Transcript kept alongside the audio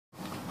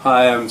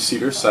Hi, I'm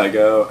Cedar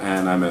Sigo,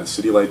 and I'm at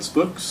City Lights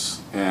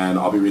Books, and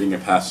I'll be reading a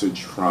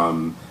passage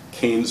from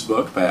Cain's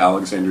book by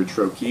Alexander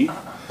Trocchi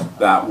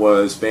that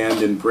was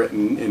banned in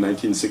Britain in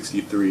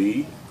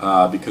 1963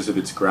 because of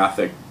its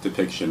graphic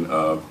depiction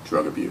of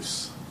drug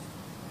abuse.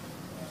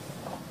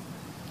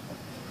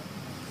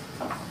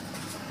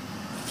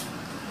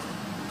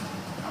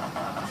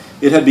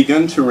 It had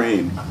begun to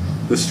rain.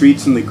 The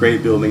streets and the grey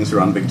buildings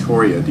around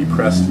Victoria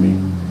depressed me.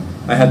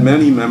 I had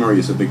many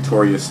memories of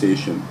Victoria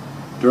Station.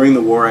 During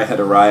the war I had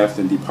arrived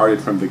and departed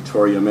from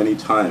Victoria many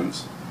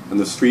times, and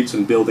the streets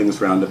and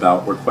buildings round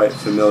about were quite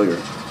familiar.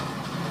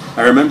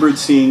 I remembered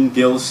seeing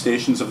Gill's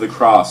Stations of the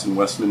Cross in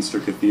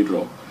Westminster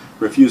Cathedral,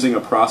 refusing a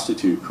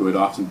prostitute who had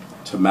often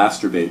to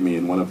masturbate me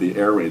in one of the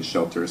air raid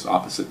shelters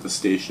opposite the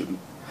station,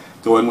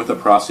 going with a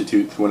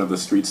prostitute to one of the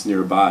streets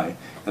nearby,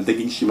 and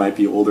thinking she might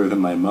be older than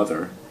my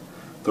mother.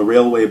 The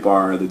railway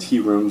bar, the tea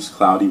rooms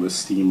cloudy with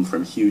steam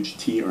from huge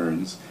tea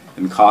urns,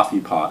 and coffee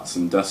pots,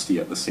 and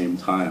dusty at the same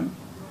time.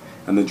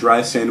 And the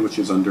dry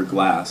sandwiches under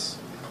glass,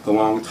 the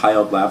long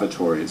tiled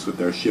lavatories with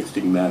their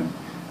shifting men,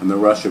 and the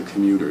rush of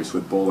commuters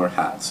with bowler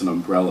hats and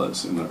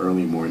umbrellas in the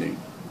early morning.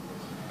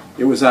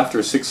 It was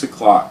after 6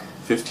 o'clock,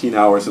 15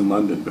 hours in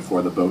London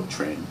before the boat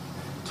train.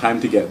 Time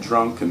to get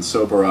drunk and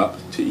sober up,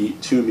 to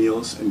eat 2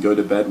 meals and go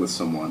to bed with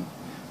someone.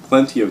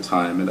 Plenty of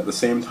time, and at the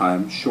same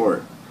time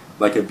short,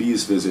 like a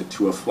bee's visit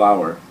to a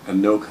flower,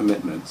 and no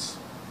commitments.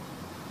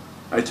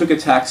 I took a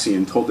taxi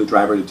and told the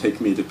driver to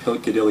take me to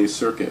Piccadilly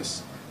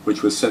Circus,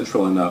 which was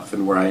central enough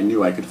and where I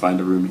knew I could find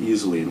a room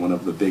easily in one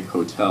of the big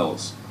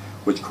hotels,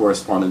 which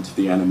corresponded to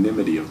the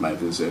anonymity of my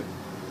visit.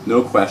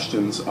 No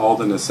questions, all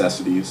the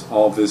necessities,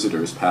 all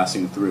visitors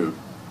passing through.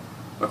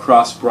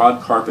 Across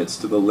broad carpets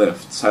to the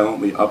lift,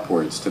 silently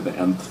upwards to the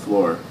nth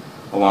floor,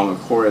 along a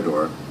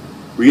corridor,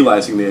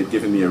 realizing they had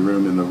given me a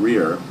room in the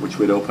rear, which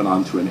would open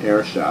onto an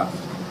air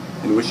shaft,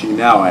 and wishing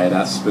now I had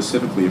asked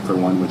specifically for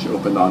one which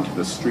opened onto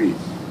the street.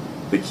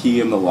 The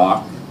key in the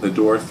lock, the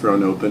door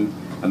thrown open,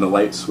 and the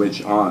light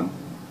switch on.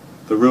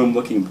 The room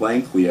looking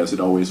blankly as it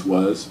always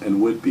was,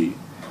 and would be,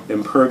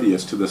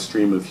 impervious to the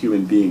stream of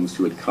human beings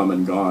who had come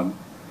and gone.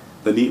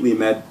 The neatly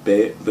made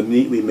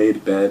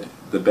bed,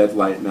 the bed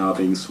light now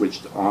being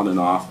switched on and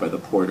off by the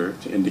porter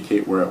to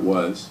indicate where it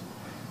was.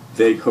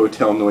 Vague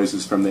hotel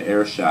noises from the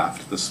air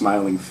shaft, the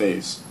smiling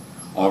face.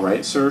 "All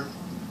right, sir?"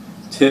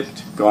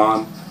 Tipped,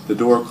 gone, the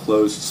door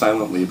closed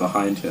silently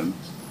behind him.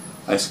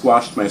 I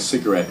squashed my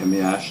cigarette in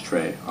the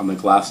ashtray on the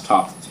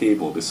glass-topped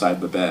table beside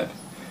the bed,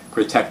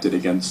 protected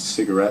against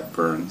cigarette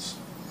burns.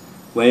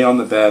 Lay on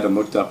the bed and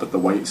looked up at the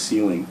white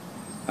ceiling,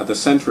 at the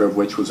center of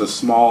which was a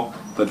small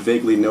but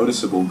vaguely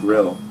noticeable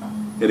grill.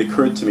 It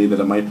occurred to me that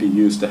it might be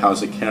used to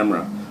house a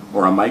camera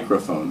or a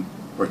microphone,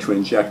 or to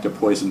inject a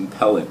poisoned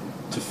pellet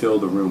to fill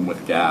the room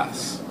with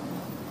gas.